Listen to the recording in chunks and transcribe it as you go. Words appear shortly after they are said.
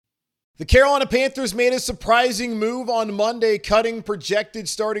The Carolina Panthers made a surprising move on Monday, cutting projected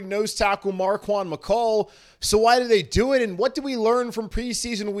starting nose tackle Marquand McCall. So why did they do it, and what did we learn from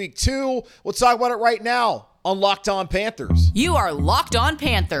preseason week 2? We'll talk about it right now on Locked On Panthers. You are Locked On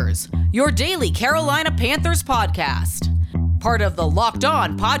Panthers, your daily Carolina Panthers podcast. Part of the Locked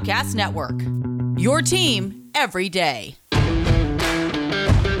On Podcast Network, your team every day.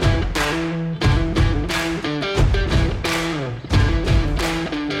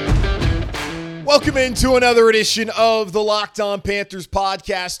 Welcome into another edition of the Locked On Panthers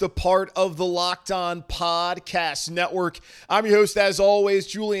podcast, a part of the Locked On Podcast Network. I'm your host, as always,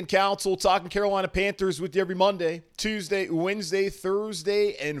 Julian Council, talking Carolina Panthers with you every Monday, Tuesday, Wednesday,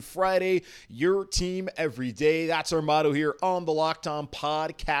 Thursday, and Friday. Your team every day. That's our motto here on the Locked On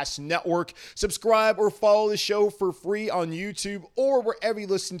Podcast Network. Subscribe or follow the show for free on YouTube or wherever you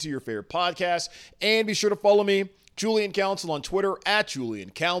listen to your favorite podcast. And be sure to follow me, Julian Council, on Twitter at Julian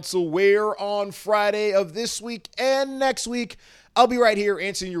Council, where on Friday of this week and next week, I'll be right here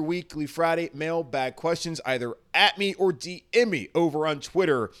answering your weekly Friday mailbag questions, either at me or DM me over on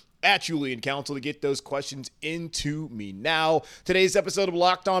Twitter at Julian Council to get those questions into me now. Today's episode of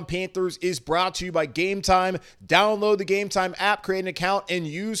Locked On Panthers is brought to you by Game Time. Download the Game Time app, create an account, and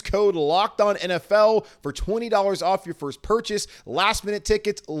use code LOCKEDONNFL for $20 off your first purchase. Last minute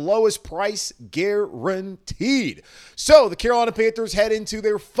tickets, lowest price guaranteed. So the Carolina Panthers head into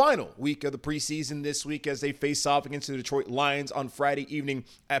their final week of the preseason this week as they face off against the Detroit Lions on Friday evening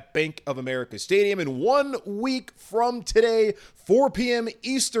at Bank of America Stadium. And 1 week from today, 4 p.m.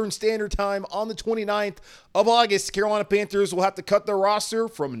 Eastern Standard Time on the 29th of August, Carolina Panthers will have to cut their roster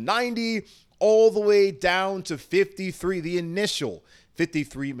from 90 all the way down to 53. The initial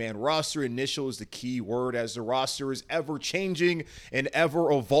 53-man roster. Initial is the key word, as the roster is ever changing and ever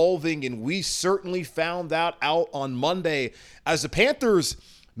evolving, and we certainly found that out on Monday as the Panthers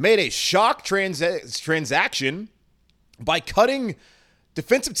made a shock transaction by cutting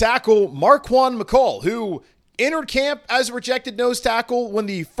defensive tackle Marquand McCall, who entered camp as a rejected nose tackle when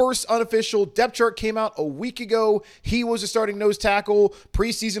the first unofficial depth chart came out a week ago. He was a starting nose tackle.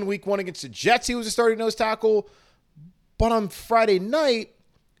 Preseason week 1 against the Jets, he was a starting nose tackle. But on Friday night,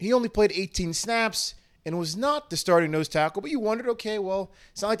 he only played 18 snaps and was not the starting nose tackle. But you wondered, okay, well,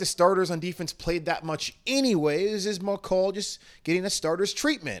 it's not like the starters on defense played that much anyways. Is McCall just getting a starter's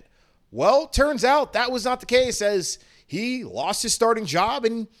treatment? Well, turns out that was not the case, as he lost his starting job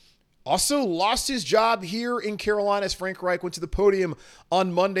and also lost his job here in Carolina, as Frank Reich went to the podium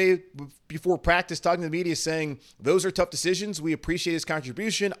on Monday before practice talking to the media saying, those are tough decisions. We appreciate his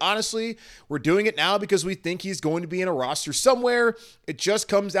contribution. Honestly, we're doing it now because we think he's going to be in a roster somewhere. It just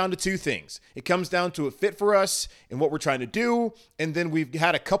comes down to two things. It comes down to a fit for us and what we're trying to do. And then we've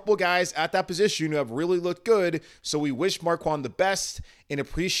had a couple guys at that position who have really looked good. So we wish Marquand the best and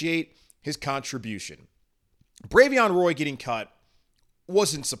appreciate his contribution. Bravion Roy getting cut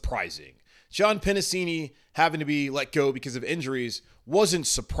wasn't surprising. John Pennicini having to be let go because of injuries wasn't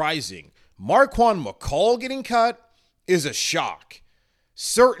surprising. Marquand McCall getting cut is a shock.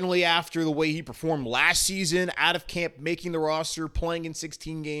 Certainly after the way he performed last season, out of camp, making the roster, playing in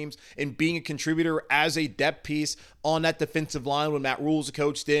 16 games, and being a contributor as a depth piece on that defensive line when Matt Rule's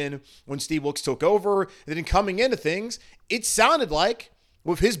coached in, when Steve Wilks took over. And then coming into things, it sounded like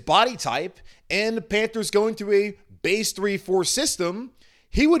with his body type and the Panthers going through a base 3-4 system,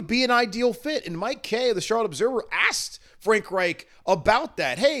 he would be an ideal fit. And Mike Kay of the Charlotte Observer asked Frank Reich about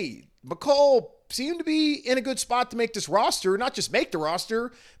that. Hey, McCall seemed to be in a good spot to make this roster, not just make the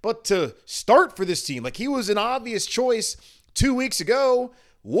roster, but to start for this team. Like, he was an obvious choice 2 weeks ago.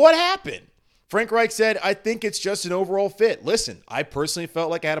 What happened? Frank Reich said, I think it's just an overall fit. Listen, I personally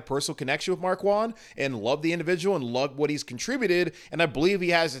felt like I had a personal connection with Marquand and loved the individual and loved what he's contributed. And I believe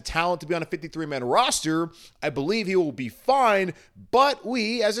he has the talent to be on a 53-man roster. I believe he will be fine. But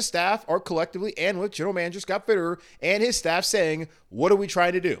we, as a staff, are collectively, and with General Manager Scott Fitter and his staff, saying, what are we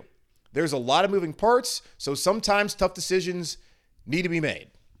trying to do? There's a lot of moving parts, so sometimes tough decisions need to be made.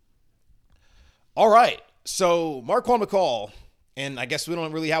 All right, so Marquand McCall, and I guess we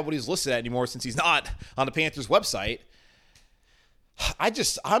don't really have what he's listed at anymore since he's not on the Panthers website.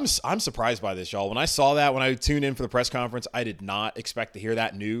 I'm surprised by this, y'all. When I saw that, when I tuned in for the press conference, I did not expect to hear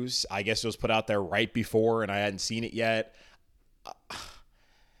that news. I guess it was put out there right before, and I hadn't seen it yet.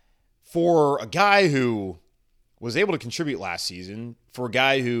 For a guy who was able to contribute last season, for a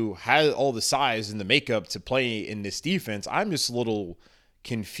guy who had all the size and the makeup to play in this defense, I'm just a little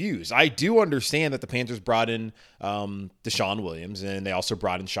confused. I do understand that the Panthers brought in Deshaun Williams, and they also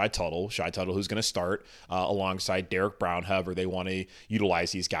brought in Shy Tuttle, who's going to start alongside Derek Brown, however they want to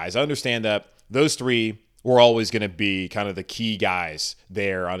utilize these guys. I understand that those three were always going to be kind of the key guys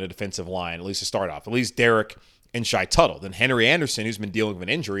there on the defensive line, at least to start off. At least Derek and Shai Tuttle. Then Henry Anderson, who's been dealing with an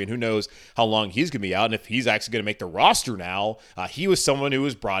injury, and who knows how long he's going to be out and if he's actually going to make the roster now. He was someone who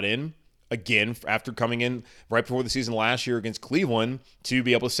was brought in, again, after coming in right before the season last year against Cleveland to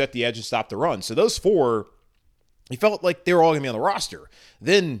be able to set the edge and stop the run. So those four, he felt like they were all going to be on the roster.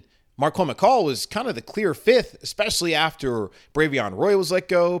 Then Marquand McCall was kind of the clear fifth, especially after Bravion Roy was let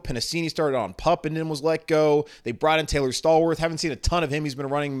go. Penasini started on PUP and then was let go. They brought in Taylor Stallworth. Haven't seen a ton of him. He's been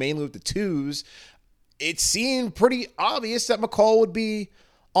running mainly with the twos. It seemed pretty obvious that McCall would be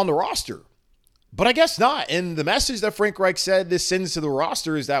on the roster. But I guess not. And the message that Frank Reich said this sends to the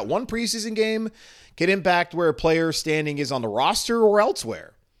roster is that one preseason game can impact where a player's standing is on the roster or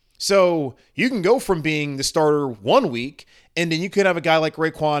elsewhere. So you can go from being the starter 1 week, and then you could have a guy like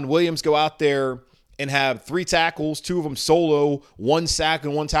Raequan Williams go out there and have 3 tackles, 2 of them solo, 1 sack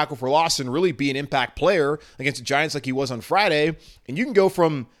and 1 tackle for loss, and really be an impact player against the Giants like he was on Friday. And you can go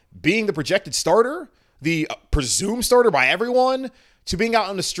from being the projected starter, the presumed starter by everyone, to being out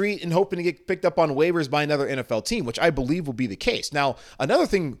on the street and hoping to get picked up on waivers by another NFL team, which I believe will be the case. Now, another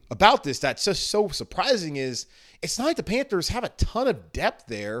thing about this that's just so surprising is it's not like the Panthers have a ton of depth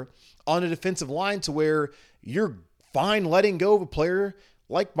there on the defensive line to where you're fine letting go of a player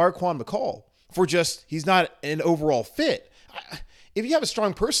like Marquand McCall for just he's not an overall fit. If you have a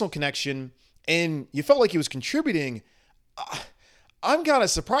strong personal connection and you felt like he was contributing, I'm kind of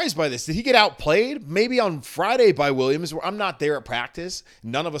surprised by this. Did he get outplayed? Maybe on Friday by Williams, where I'm not there at practice.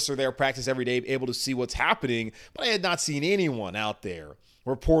 None of us are there at practice every day able to see what's happening, but I had not seen anyone out there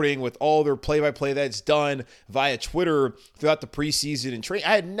reporting with all their play-by-play that's done via Twitter throughout the preseason and training.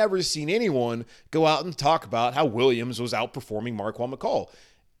 I had never seen anyone go out and talk about how Williams was outperforming Marquand McCall.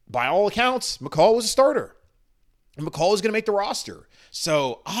 By all accounts, McCall was a starter, and McCall is going to make the roster.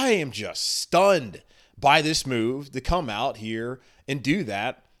 So I am just stunned by this move to come out here and do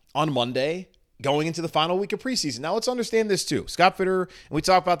that on Monday going into the final week of preseason. Now, let's understand this too. Scott Fitter, and we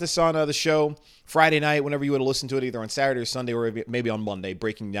talked about this on the show Friday night, whenever you would have listened to it, either on Saturday or Sunday, or maybe on Monday,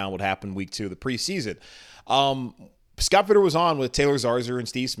 breaking down what happened week 2 of the preseason. Scott Fitter was on with Taylor Zarzer and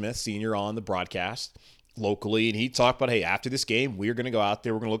Steve Smith, Sr. on the broadcast locally, and he talked about, hey, after this game, we're going to go out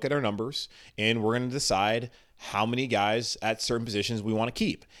there, we're going to look at our numbers, and we're going to decide how many guys at certain positions we want to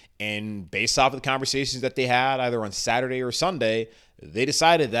keep. And based off of the conversations that they had either on Saturday or Sunday, they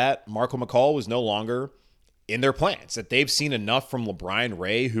decided that Marquand McCall was no longer in their plans, that they've seen enough from LeBron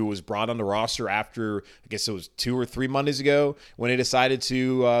Ray, who was brought on the roster after, I guess it was 2 or 3 Mondays ago, when they decided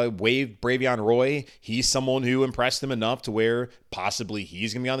to waive Bravion Roy. He's someone who impressed them enough to where possibly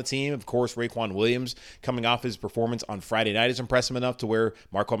he's going to be on the team. Of course, Raequan Williams, coming off his performance on Friday night, has impressed him enough to where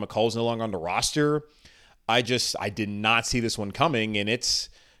Marquand McCall is no longer on the roster. I did not see this one coming, and it's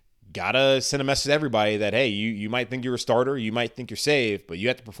gotta send a message to everybody that, hey, you might think you're a starter, you might think you're safe, but you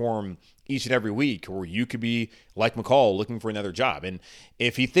have to perform each and every week, or you could be like McCall looking for another job. And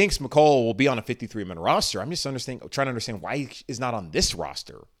if he thinks McCall will be on a 53-man roster, I'm just trying to understand why he is not on this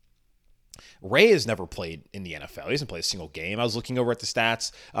roster. Ray has never played in the NFL. He hasn't played a single game. I was looking over at the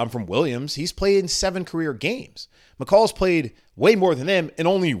stats from Williams. He's played in 7 career games. McCall's played way more than him in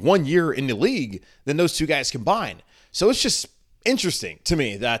only 1 year in the league than those two guys combined. So it's just interesting to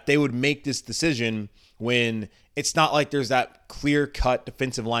me that they would make this decision when it's not like there's that clear-cut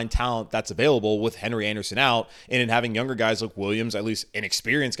defensive line talent that's available with Henry Anderson out, and in having younger guys like Williams, at least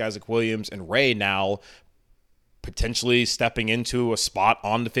inexperienced guys like Williams and Ray now potentially stepping into a spot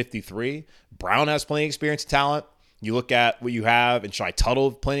on the 53. Brown has plenty of experience and talent. You look at what you have, and Shai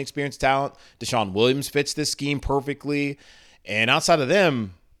Tuttle, plenty of experience and talent. Deshaun Williams fits this scheme perfectly. And outside of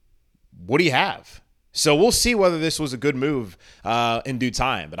them, what do you have? So we'll see whether this was a good move in due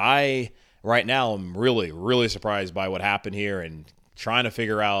time. But I, right now, am really, really surprised by what happened here and trying to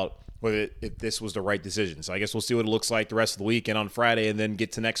figure out if this was the right decision. So I guess we'll see what it looks like the rest of the week and on Friday, and then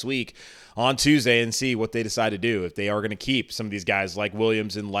get to next week on Tuesday and see what they decide to do. If they are going to keep some of these guys like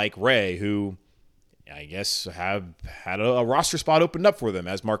Williams and like Ray, who I guess have had a roster spot opened up for them,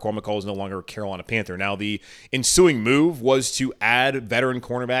 as Marquand McCall is no longer a Carolina Panther. Now, the ensuing move was to add veteran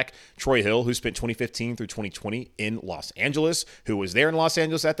cornerback Troy Hill, who spent 2015 through 2020 in Los Angeles, who was there in Los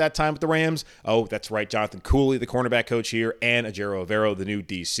Angeles at that time with the Rams. Oh, that's right, Jonathan Cooley, the cornerback coach here, and Ajero Avero, the new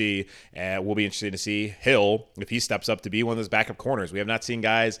DC. We'll be interested to see Hill, if he steps up to be one of those backup corners. We have not seen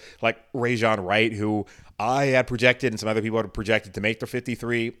guys like Rajon Wright, who I had projected and some other people had projected to make the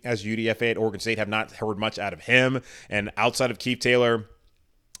 53 as UDFA at Oregon State. Have not heard much out of him. And outside of Keith Taylor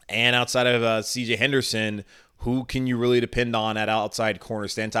and outside of CJ Henderson, who can you really depend on at outside corner?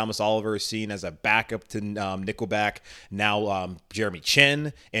 Stan Thomas Oliver is seen as a backup to Nickelback. Now Jeremy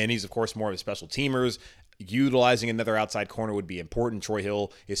Chin, and he's, of course, more of a special teamers. utilizing another outside corner would be important. Troy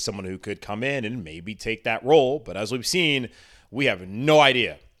Hill is someone who could come in and maybe take that role. But as we've seen, we have no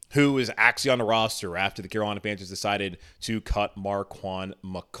idea who is actually on the roster after the Carolina Panthers decided to cut Marquan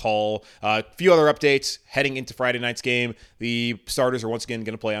McCall. A few other updates heading into Friday night's game. The starters are once again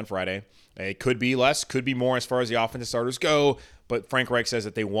going to play on Friday. It could be less, could be more as far as the offensive starters go, but Frank Reich says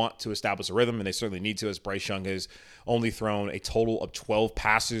that they want to establish a rhythm, and they certainly need to, as Bryce Young has only thrown a total of 12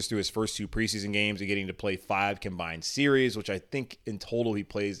 passes through his first 2 preseason games and getting to play 5 combined series, which I think in total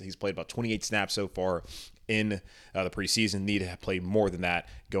he's played about 28 snaps so far in the preseason. Need to play more than that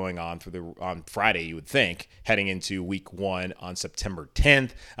going on on Friday, you would think, heading into week 1 on September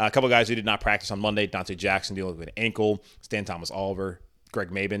 10th. A couple guys who did not practice on Monday: Dante Jackson dealing with an ankle, Stan Thomas Oliver, Greg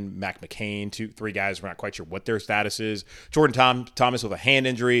Mabin, Mac McCain, 3 guys. We're not quite sure what their status is. Jordan Thomas with a hand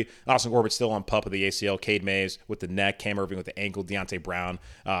injury. Austin Corbett still on PUP with the ACL. Cade Mays with the neck. Cam Irving with the ankle. Deontay Brown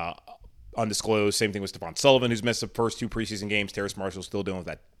undisclosed. Same thing with Stephon Sullivan, who's missed the first 2 preseason games. Terrace Marshall still dealing with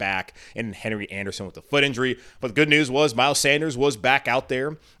that back. And Henry Anderson with the foot injury. But the good news was Miles Sanders was back out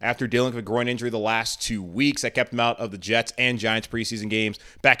there after dealing with a groin injury the last 2 weeks. That kept him out of the Jets and Giants preseason games.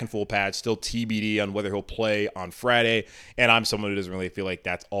 Back in full pads. Still TBD on whether he'll play on Friday. And I'm someone who doesn't really feel like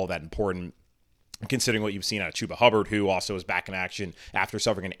that's all that important, considering what you've seen out of Chuba Hubbard, who also is back in action after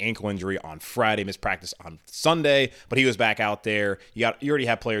suffering an ankle injury on Friday, missed practice on Sunday, but he was back out there. You already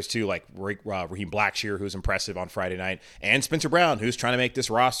have players, too, like Raheem Blackshear, who's impressive on Friday night, and Spencer Brown, who's trying to make this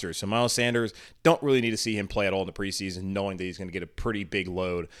roster. So Miles Sanders, don't really need to see him play at all in the preseason, knowing that he's going to get a pretty big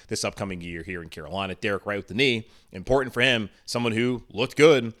load this upcoming year here in Carolina. Derek Wright with the knee, important for him, someone who looked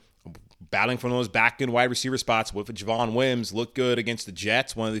good, battling from those back and wide receiver spots with Javon Wims, looked good against the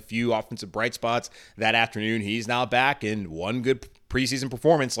Jets, one of the few offensive bright spots that afternoon. He's now back, and one good preseason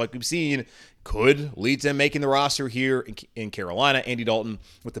performance like we've seen could lead to him making the roster here in Carolina. Andy Dalton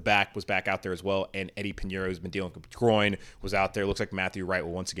with the back was back out there as well, and Eddie Pinheiro, who's been dealing with groin, was out there. Looks like Matthew Wright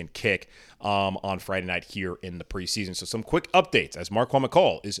will once again kick on Friday night here in the preseason. So some quick updates as Marquan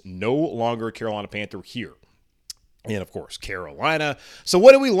McCall is no longer a Carolina Panther here. And, of course, Carolina. So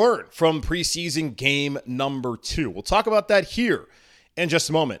what did we learn from preseason game number 2? We'll talk about that here in just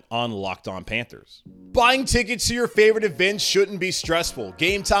a moment on Locked On Panthers. Buying tickets to your favorite events shouldn't be stressful.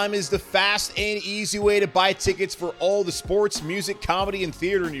 Game Time is the fast and easy way to buy tickets for all the sports, music, comedy, and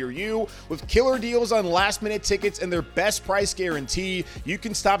theater near you. With killer deals on last-minute tickets and their best price guarantee, you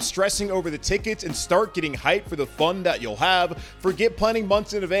can stop stressing over the tickets and start getting hyped for the fun that you'll have. Forget planning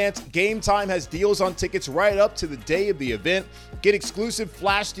months in advance. Game Time has deals on tickets right up to the day of the event. Get exclusive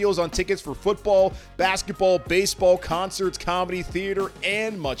flash deals on tickets for football, basketball, baseball, concerts, comedy, theater,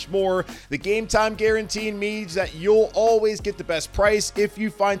 and much more. The Game Time guarantee means that you'll always get the best price. If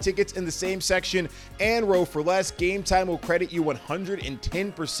you find tickets in the same section and row for less, Game Time will credit you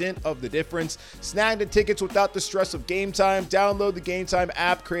 110% of the difference. Snag the tickets without the stress of Game Time. Download the Game Time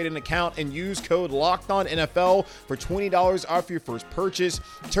app, create an account, and use code LOCKEDONNFL for $20 off your first purchase.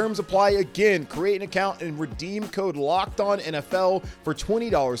 Terms apply. Again, create an account and redeem code LOCKEDONNFL for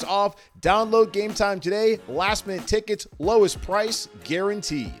 $20 off. Download Game Time today. Last minute tickets, lowest price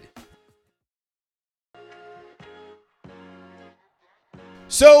guaranteed.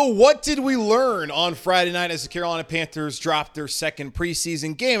 So what did we learn on Friday night as the Carolina Panthers dropped their second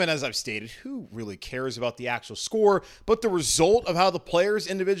preseason game? And as I've stated, who really cares about the actual score? But the result of how the players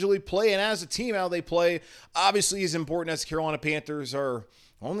individually play and as a team how they play obviously is important, as the Carolina Panthers are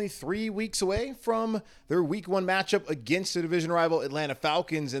only 3 weeks away from their week 1 matchup against the division rival Atlanta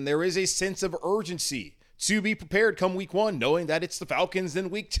Falcons. And there is a sense of urgency to be prepared come week 1, knowing that it's the Falcons.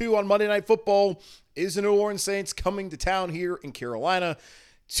 Then week 2 on Monday Night Football is the New Orleans Saints coming to town here in Carolina.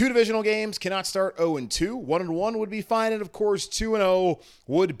 2 divisional games, cannot start 0-2. 1-1 would be fine, and of course 2-0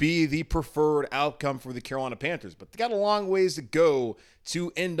 would be the preferred outcome for the Carolina Panthers. But they got a long ways to go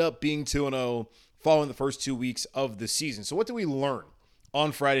to end up being 2-0 following the first 2 weeks of the season. So what did we learn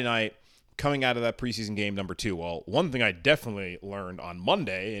on Friday night coming out of that preseason game number 2? Well, one thing I definitely learned on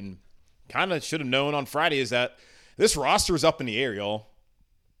Monday and kind of should have known on Friday is that this roster is up in the air, y'all.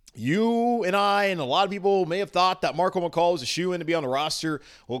 You and I and a lot of people may have thought that Marquan McCall was a shoo-in to be on the roster.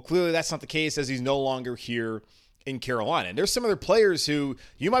 Well, clearly that's not the case, as he's no longer here in Carolina. And there's some other players who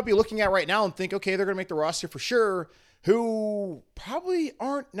you might be looking at right now and think, okay, they're going to make the roster for sure, who probably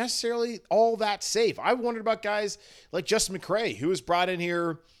aren't necessarily all that safe. I wondered about guys like Justin McCray, who was brought in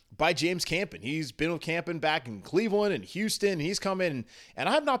here by James Campen. He's been with Campen back in Cleveland and Houston. He's come in, and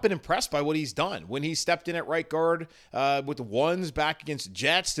I've not been impressed by what he's done when he stepped in at right guard with the ones back against the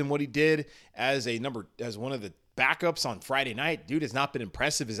Jets, and what he did as one of the backups on Friday night, dude has not been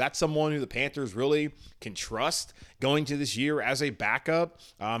impressive. Is that someone who the Panthers really can trust going to this year as a backup?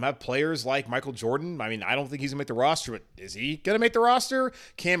 Have players like Michael Jordan. I mean, I don't think he's going to make the roster, but is he going to make the roster?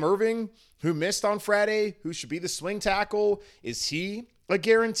 Cam Irving, who missed on Friday, who should be the swing tackle, is he a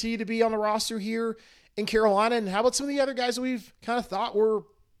guarantee to be on the roster here in Carolina? And how about some of the other guys that we've kind of thought were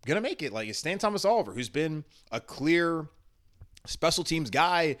going to make it, like Stan Thomas Oliver, who's been a clear special teams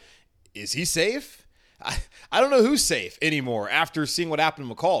guy? Is he safe? I don't know who's safe anymore after seeing what happened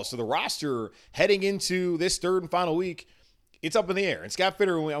to McCall. So the roster heading into this third and final week, it's up in the air. And Scott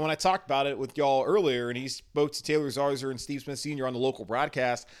Fitter, when I talked about it with y'all earlier, and he spoke to Taylor Zarzer and Steve Smith Sr. on the local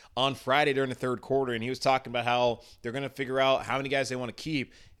broadcast on Friday during the third quarter, and he was talking about how they're going to figure out how many guys they want to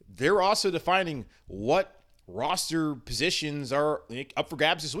keep. They're also defining what roster positions are up for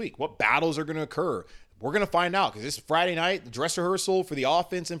grabs this week, what battles are going to occur. We're going to find out, because this Friday night, the dress rehearsal for the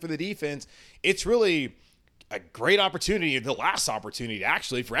offense and for the defense, it's really a great opportunity, the last opportunity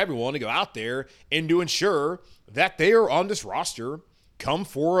actually for everyone to go out there and to ensure that they are on this roster come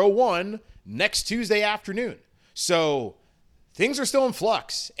 4:01 next Tuesday afternoon. So things are still in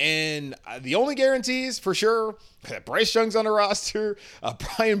flux, and the only guarantees for sure, Bryce Young's on the roster,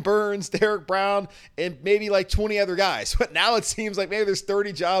 Brian Burns, Derek Brown, and maybe like 20 other guys. But now it seems like maybe there's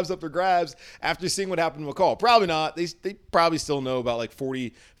 30 jobs up for grabs after seeing what happened to McCall. Probably not. They probably still know about like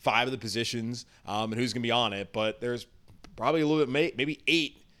 45 of the positions and who's going to be on it, but there's probably a little bit, maybe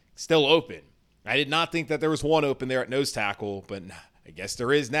 8 still open. I did not think that there was one open there at nose tackle, but I guess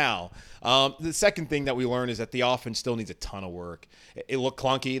there is now. The second thing that we learned is that the offense still needs a ton of work. It looked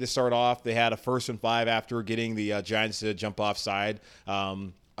clunky to start off. They had a 1st and 5 after getting the Giants to jump offside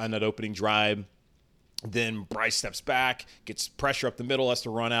on that opening drive. Then Bryce steps back, gets pressure up the middle, has to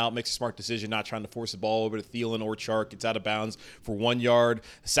run out, makes a smart decision, not trying to force the ball over to Thielen or Chark. Gets out of bounds for 1 yard.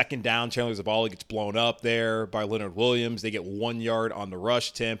 2nd down, Chandler Zavala gets blown up there by Leonard Williams. They get 1 yard on the rush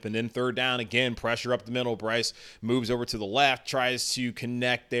attempt. And then 3rd down, again, pressure up the middle. Bryce moves over to the left, tries to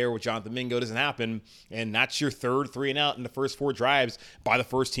connect there with Jonathan Mingo. Doesn't happen. And that's your 3rd 3-and-out in the first 4 drives by the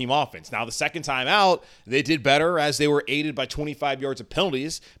first team offense. Now, the second time out, they did better as they were aided by 25 yards of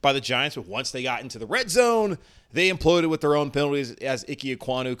penalties by the Giants. But once they got into the red zone, they imploded with their own penalties as Ike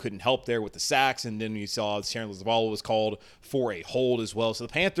Ekwonu couldn't help there with the sacks. And then you saw Chandler Zavala was called for a hold as well. So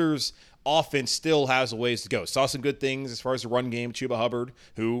the Panthers offense still has a ways to go. Saw some good things as far as the run game. Chuba Hubbard,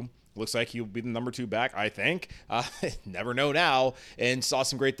 who looks like he'll be the number 2 back, I think. Never know now. And saw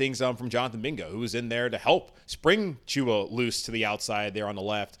some great things from Jonathan Mingo, who was in there to help spring Chuba loose to the outside there on the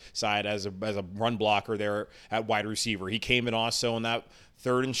left side as a run blocker there at wide receiver. He came in also in that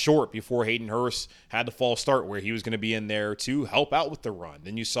 3rd and short before Hayden Hurst had the false start where he was going to be in there to help out with the run.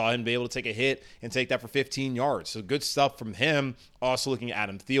 Then you saw him be able to take a hit and take that for 15 yards. So good stuff from him. Also looking at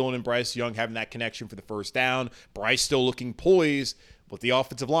Adam Thielen and Bryce Young having that connection for the 1st down. Bryce still looking poised with the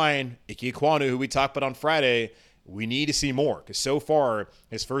offensive line. Ike Ekwonu, who we talked about on Friday, we need to see more, because so far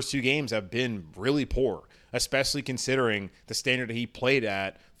his first 2 games have been really poor, especially considering the standard that he played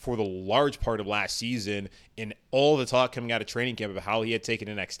at for the large part of last season, and all the talk coming out of training camp about how he had taken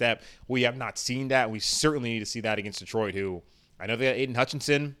the next step. We have not seen that. We certainly need to see that against Detroit, who I know they got Aiden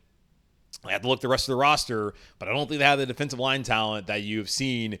Hutchinson. I have to look at the rest of the roster, but I don't think they have the defensive line talent that you've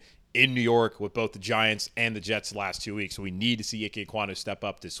seen in New York with both the Giants and the Jets the last 2 weeks. So we need to see Ike Ekwonu step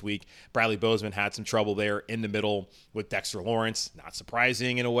up this week. Bradley Bozeman had some trouble there in the middle with Dexter Lawrence. Not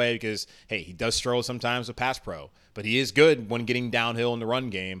surprising in a way, because, hey, he does struggle sometimes with pass pro, but he is good when getting downhill in the run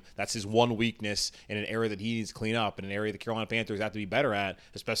game. That's his one weakness in an area that he needs to clean up, and an area the Carolina Panthers have to be better at,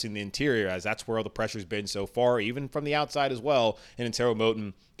 especially in the interior, as that's where all the pressure's been so far, even from the outside as well. And Antero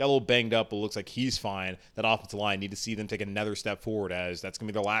Moton got a little banged up, but looks like he's fine. That offensive line need to see them take another step forward, as that's going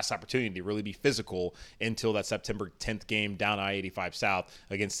to be their last opportunity to really be physical until that September 10th game down I-85 South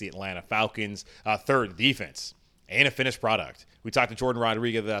against the Atlanta Falcons. Third, defense. And a finished product. We talked to Jordan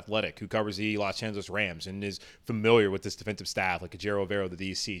Rodriguez of The Athletic, who covers the Los Angeles Rams and is familiar with this defensive staff, like Ajero Rivera, the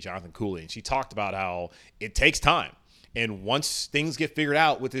DC, Jonathan Cooley. And she talked about how it takes time. And once things get figured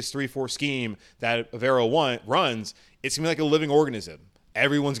out with this 3-4 scheme that Avero runs, it's going to be like a living organism.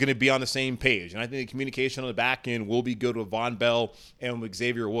 Everyone's going to be on the same page. And I think the communication on the back end will be good with Von Bell and with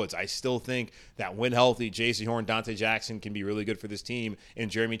Xavier Woods. I still think that when healthy, J.C. Horn, Dante Jackson can be really good for this team. And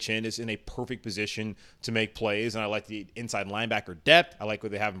Jeremy Chin is in a perfect position to make plays. And I like the inside linebacker depth. I like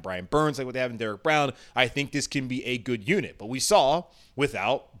what they have in Brian Burns. I like what they have in Derek Brown. I think this can be a good unit. But we saw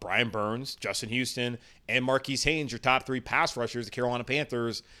without Brian Burns, Justin Houston, and Marquise Haynes, your top 3 pass rushers, the Carolina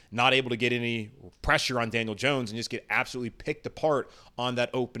Panthers, not able to get any pressure on Daniel Jones and just get absolutely picked apart on that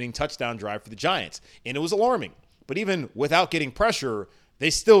opening touchdown drive for the Giants. And it was alarming. But even without getting pressure, They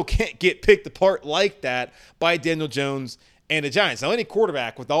still can't get picked apart like that by Daniel Jones and the Giants. Now, any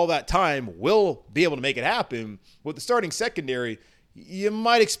quarterback with all that time will be able to make it happen. With the starting secondary, you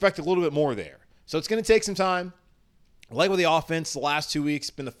might expect a little bit more there. So it's going to take some time. Like with the offense, the last 2 weeks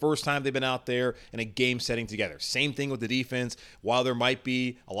been the first time they've been out there in a game setting together. Same thing with the defense. While there might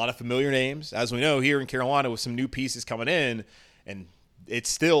be a lot of familiar names, as we know here in Carolina with some new pieces coming in, and it's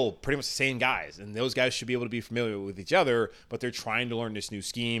still pretty much the same guys. And those guys should be able to be familiar with each other, but they're trying to learn this new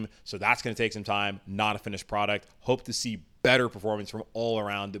scheme. So that's going to take some time, not a finished product. Hope to see better performance from all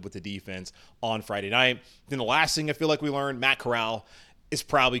around with the defense on Friday night. Then the last thing I feel like we learned, Matt Corral is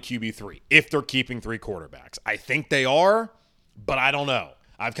probably QB3 if they're keeping 3 quarterbacks. I think they are, but I don't know.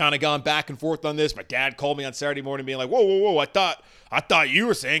 I've kind of gone back and forth on this. My dad called me on Saturday morning being like, whoa, I thought you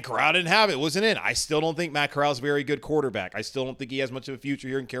were saying Corral didn't have it, wasn't in. I still don't think Matt Corral's a very good quarterback. I still don't think he has much of a future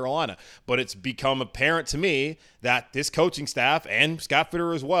here in Carolina. But it's become apparent to me that this coaching staff and Scott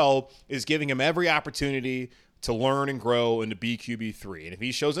Fitter as well is giving him every opportunity to learn and grow and to be QB3. And if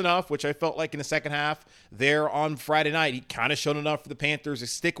he shows enough, which I felt like in the second half there on Friday night, he kind of showed enough for the Panthers to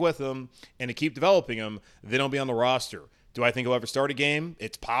stick with him and to keep developing him, then he'll be on the roster. Do I think he'll ever start a game?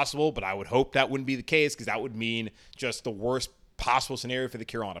 It's possible, but I would hope that wouldn't be the case because that would mean just the worst possible scenario for the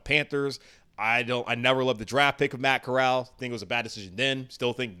Carolina Panthers. I never loved the draft pick of Matt Corral. Think it was a bad decision then.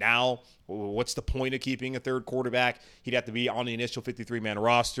 Still think now, what's the point of keeping a third quarterback? He'd have to be on the initial 53-man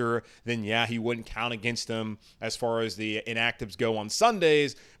roster. Then, yeah, he wouldn't count against him as far as the inactives go on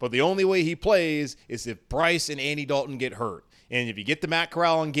Sundays. But the only way he plays is if Bryce and Andy Dalton get hurt. And if you get the Matt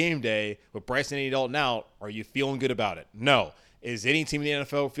Corral on game day with Bryce and Andy Dalton out, are you feeling good about it? No. Is any team in the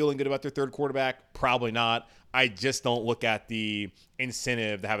NFL feeling good about their third quarterback? Probably not. I just don't look at the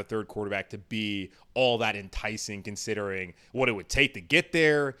incentive to have a third quarterback to be all that enticing considering what it would take to get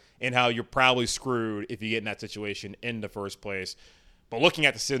there and how you're probably screwed if you get in that situation in the first place. But looking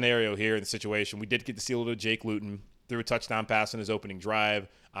at the scenario here in the situation, we did get to see a little bit of Jake Luton threw a touchdown pass in his opening drive.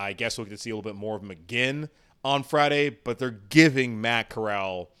 I guess we'll get to see a little bit more of him again on Friday, but they're giving Matt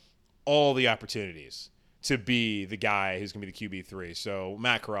Corral all the opportunities to be the guy who's going to be the QB3. So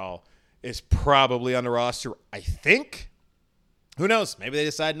Matt Corral is probably on the roster, I think. Who knows? Maybe they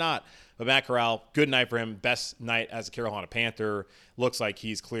decide not. But Matt Corral, good night for him. Best night as a Carolina Panther. Looks like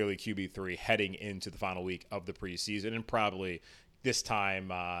he's clearly QB3 heading into the final week of the preseason and probably this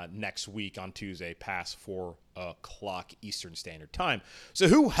time next week on Tuesday past 4 o'clock Eastern Standard Time. So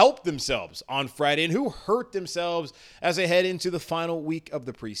who helped themselves on Friday and who hurt themselves as they head into the final week of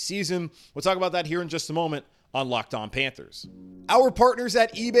the preseason? We'll talk about that here in just a moment on Locked On Panthers. Our partners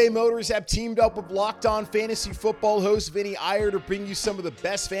at eBay Motors have teamed up with Locked On Fantasy Football host Vinny Iyer to bring you some of the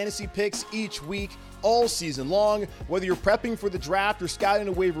best fantasy picks each week, all season long. Whether you're prepping for the draft or scouting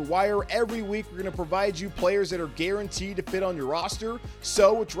a waiver wire, every week we're going to provide you players that are guaranteed to fit on your roster.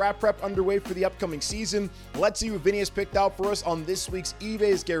 So with draft prep underway for the upcoming season, let's see what Vinny has picked out for us on this week's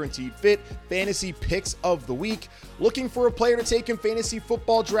eBay's Guaranteed Fit Fantasy Picks of the Week. Looking for a player to take in fantasy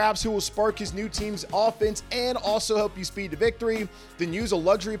football drafts who will spark his new team's offense and also help you speed to victory? Then use a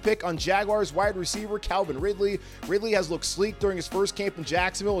luxury pick on Jaguars wide receiver Calvin Ridley. Ridley has looked sleek during his first camp in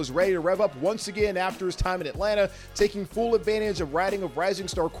Jacksonville, is ready to rev up once again after his time in Atlanta, taking full advantage of riding of rising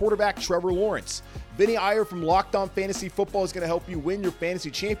star quarterback Trevor Lawrence. Vinny Iyer from Locked On Fantasy Football is going to help you win your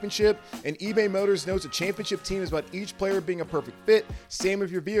fantasy championship, and eBay Motors knows a championship team is about each player being a perfect fit, same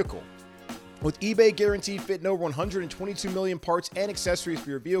with your vehicle. With eBay Guaranteed Fit and over 122 million parts and accessories for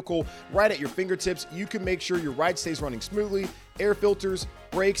your vehicle right at your fingertips, you can make sure your ride stays running smoothly. Air filters,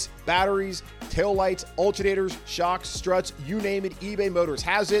 brakes, batteries, tail lights, alternators, shocks, struts, you name it, eBay Motors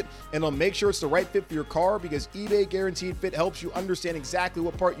has it. And they'll make sure it's the right fit for your car because eBay Guaranteed Fit helps you understand exactly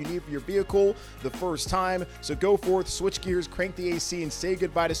what part you need for your vehicle the first time. So go forth, switch gears, crank the AC, and say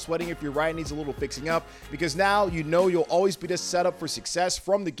goodbye to sweating if your ride needs a little fixing up, because now you know you'll always be set up for success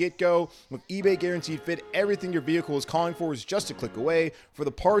from the get-go. With eBay Guaranteed Fit, everything your vehicle is calling for is just a click away. For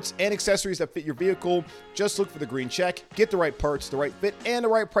the parts and accessories that fit your vehicle, just look for the green check, get the right parts, the right fit, and the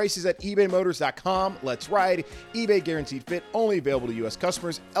right prices at ebaymotors.com. Let's ride. eBay Guaranteed Fit, only available to U.S.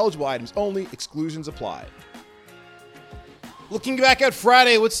 customers. Eligible items only. Exclusions apply. Looking back at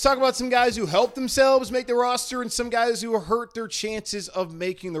Friday, let's talk about some guys who helped themselves make the roster and some guys who hurt their chances of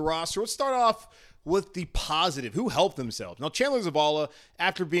making the roster. Let's start off with the positive. Who helped themselves? Now, Chandler Zavala,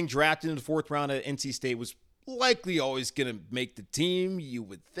 after being drafted in the 4th round at NC State, was likely always going to make the team, you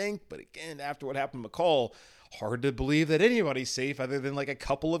would think. But again, after what happened to McCall, hard to believe that anybody's safe other than like a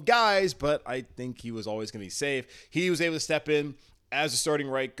couple of guys, but I think he was always going to be safe. He was able to step in as a starting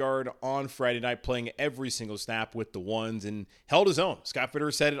right guard on Friday night, playing every single snap with the ones and held his own. Scott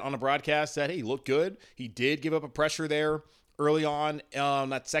Fitter said it on a broadcast that, hey, he looked good. He did give up a pressure there early on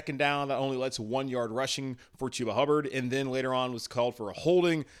that second down that only led to 1 yard rushing for Chuba Hubbard, and then later on was called for a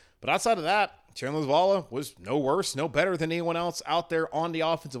holding. But outside of that, Chandler Zavala was no worse, no better than anyone else out there on the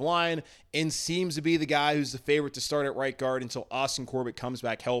offensive line, and seems to be the guy who's the favorite to start at right guard until Austin Corbett comes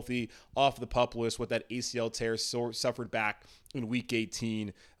back healthy off the PUP list with that ACL tear suffered back in Week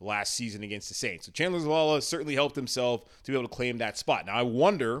 18 last season against the Saints. So Chandler Zavala certainly helped himself to be able to claim that spot. Now I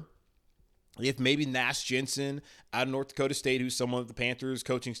wonder if maybe Nash Jensen out of North Dakota State, who's someone that the Panthers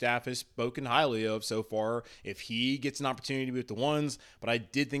coaching staff has spoken highly of so far, if he gets an opportunity to be with the ones. But I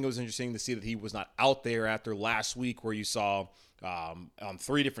did think it was interesting to see that he was not out there after last week, where you saw on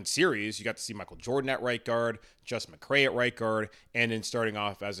 3 different series, you got to see Michael Jordan at right guard, Justin McCray at right guard, and then starting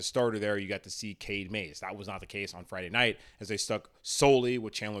off as a starter there, you got to see Cade Mays. That was not the case on Friday night, as they stuck solely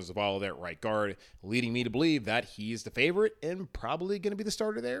with Chandler Zavala there at right guard, leading me to believe that he is the favorite and probably going to be the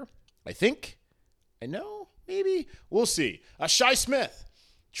starter there. I think. I know. Maybe. We'll see. Shi Smith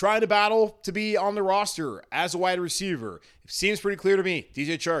trying to battle to be on the roster as a wide receiver. It seems pretty clear to me.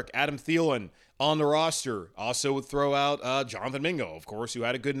 DJ Chark, Adam Thielen on the roster. Also would throw out Jonathan Mingo, of course, who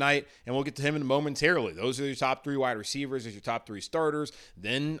had a good night, and we'll get to him momentarily. Those are your top 3 wide receivers as your top 3 starters.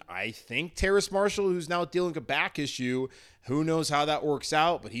 Then I think Terrace Marshall, who's now dealing with a back issue. Who knows how that works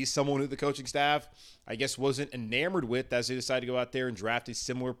out, but he's someone who the coaching staff, I guess, wasn't enamored with as they decided to go out there and draft a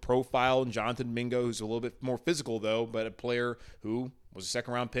similar profile in Jonathan Mingo, who's a little bit more physical, though, but a player who was a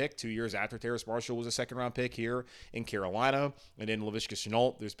second-round pick 2 years after Terrace Marshall was a second-round pick here in Carolina. And then Laviska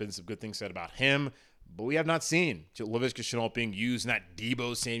Shenault, there's been some good things said about him, but we have not seen Laviska Shenault being used in that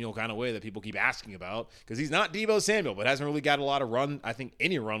Deebo Samuel kind of way that people keep asking about, because he's not Deebo Samuel, but hasn't really got a lot of run, I think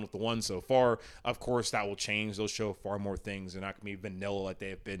any run with the one so far. Of course, that will change. They'll show far more things. They're not going to be vanilla like they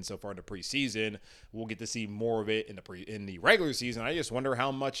have been so far in the preseason. We'll get to see more of it in the regular season. I just wonder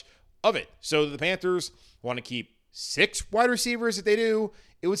how much of it. So the Panthers want to keep 6 wide receivers. If they do,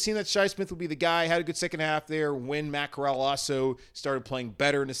 it would seem that Shi Smith would be the guy. Had a good second half there when Matt Corral also started playing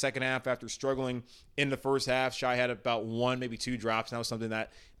better in the second half after struggling in the first half. Shi had about 1, maybe 2 drops. And that was something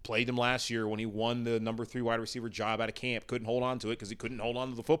that plagued him last year when he won the number 3 wide receiver job out of camp. Couldn't hold on to it because he couldn't hold on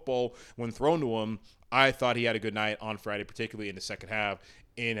to the football when thrown to him. I thought he had a good night on Friday, particularly in the second half,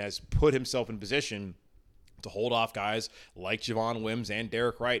 and has put himself in position to hold off guys like Javon Wims and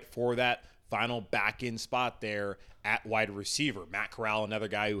Derek Wright for that final back-end spot there at wide receiver. Matt Corral, another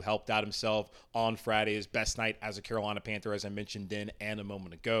guy who helped out himself on Friday, his best night as a Carolina Panther, as I mentioned then and a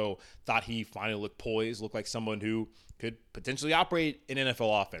moment ago. Thought he finally looked poised, looked like someone who could potentially operate an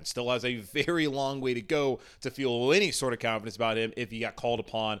NFL offense. Still has a very long way to go to feel any sort of confidence about him if he got called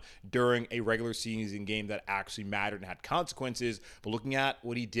upon during a regular season game that actually mattered and had consequences. But looking at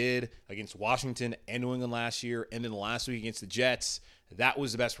what he did against Washington and New England last year, and then last week against the Jets, that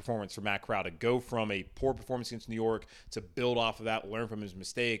was the best performance for Matt Corral, to go from a poor performance against New York to build off of that, learn from his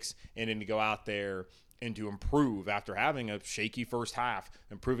mistakes, and then to go out there and to improve after having a shaky first half,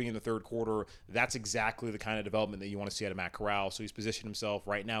 improving in the third quarter. That's exactly the kind of development that you want to see out of Matt Corral. So he's positioned himself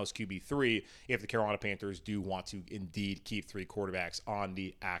right now as QB3 if the Carolina Panthers do want to indeed keep 3 quarterbacks on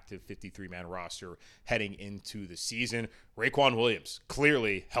the active 53-man roster heading into the season. Raekwon Williams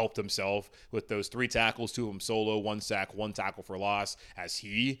clearly helped himself with those 3 tackles, 2 of them solo, 1 sack, 1 tackle for loss, as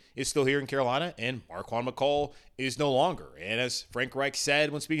he is still here in Carolina and Marquand McCall is no longer. And as Frank Reich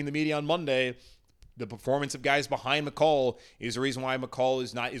said when speaking to the media on Monday, the performance of guys behind McCall is the reason why McCall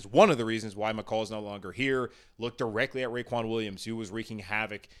is one of the reasons why McCall is no longer here. Look directly at Raekwon Williams, who was wreaking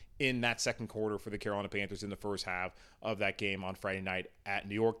havoc in that second quarter for the Carolina Panthers in the first half of that game on Friday night at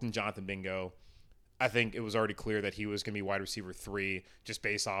New York. And Jonathan Mingo, I think it was already clear that he was going to be wide receiver 3 just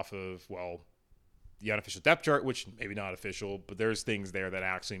based off of, well, the unofficial depth chart, which maybe not official, but there's things there that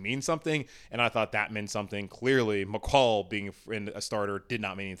actually mean something, and I thought that meant something. Clearly, McCall being a starter did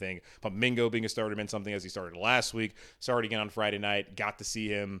not mean anything, but Mingo being a starter meant something, as he started last week, started again on Friday night, got to see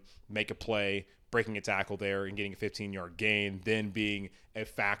him make a play, breaking a tackle there and getting a 15-yard gain, then being a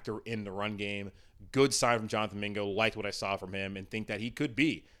factor in the run game. Good sign from Jonathan Mingo. Liked what I saw from him and think that he could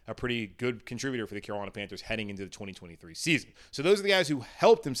be a pretty good contributor for the Carolina Panthers heading into the 2023 season. So those are the guys who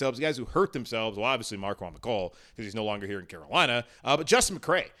helped themselves, the guys who hurt themselves. Well, obviously Marquand McCall, because he's no longer here in Carolina. But Justin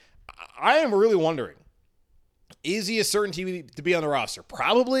McCray, I am really wondering, is he a certainty to be on the roster?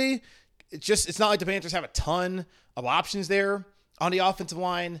 Probably. It's not like the Panthers have a ton of options there on the offensive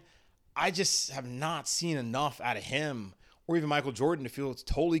line. I just have not seen enough out of him or even Michael Jordan to feel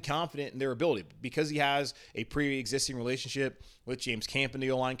totally confident in their ability, because he has a pre-existing relationship with James Campen,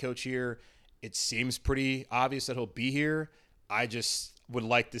 the O-line coach here. It seems pretty obvious that he'll be here. I just would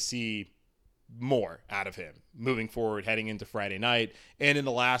like to see more out of him moving forward, heading into Friday night. And in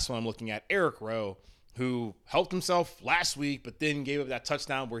the last one, I'm looking at Eric Rowe. who helped himself last week, but then gave up that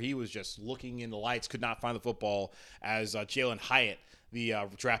touchdown where he was just looking in the lights, could not find the football, as Jalen Hyatt, the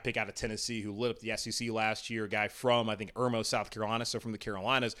draft pick out of Tennessee who lit up the SEC last year, a guy from, I think, Irmo, South Carolina, so from the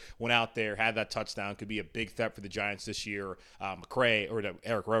Carolinas, went out there, had that touchdown, could be a big threat for the Giants this year.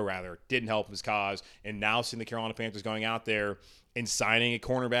 Eric Rowe, rather, didn't help his cause, and now seeing the Carolina Panthers going out there and signing a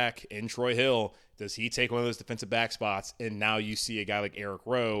cornerback in Troy Hill. Does he take one of those defensive back spots? And now you see a guy like Eric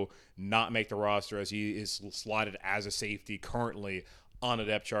Rowe not make the roster as he is slotted as a safety currently on a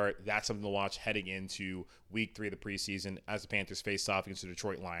depth chart. That's something to watch heading into week 3 of the preseason as the Panthers face off against the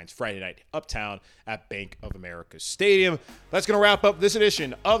Detroit Lions Friday night uptown at Bank of America Stadium. That's going to wrap up this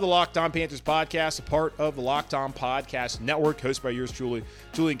edition of the Locked On Panthers podcast, a part of the Locked On Podcast Network, hosted by yours truly,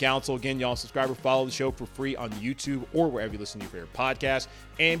 Julian Council. Again, y'all subscribe or follow the show for free on YouTube or wherever you listen to your favorite podcast.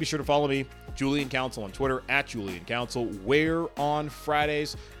 And be sure to follow me, Julian Council, on Twitter at Julian Council, where on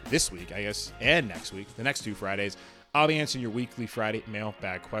Fridays this week, I guess, and next week, the next 2 Fridays, I'll be answering your weekly Friday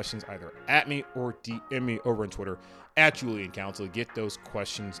mailbag questions either at me or DM me over on Twitter at Julian Council. Get those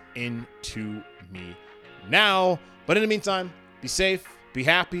questions into me now. But in the meantime, be safe, be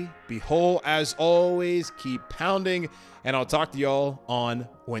happy, be whole. As always, keep pounding, and I'll talk to y'all on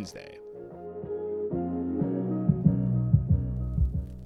Wednesday.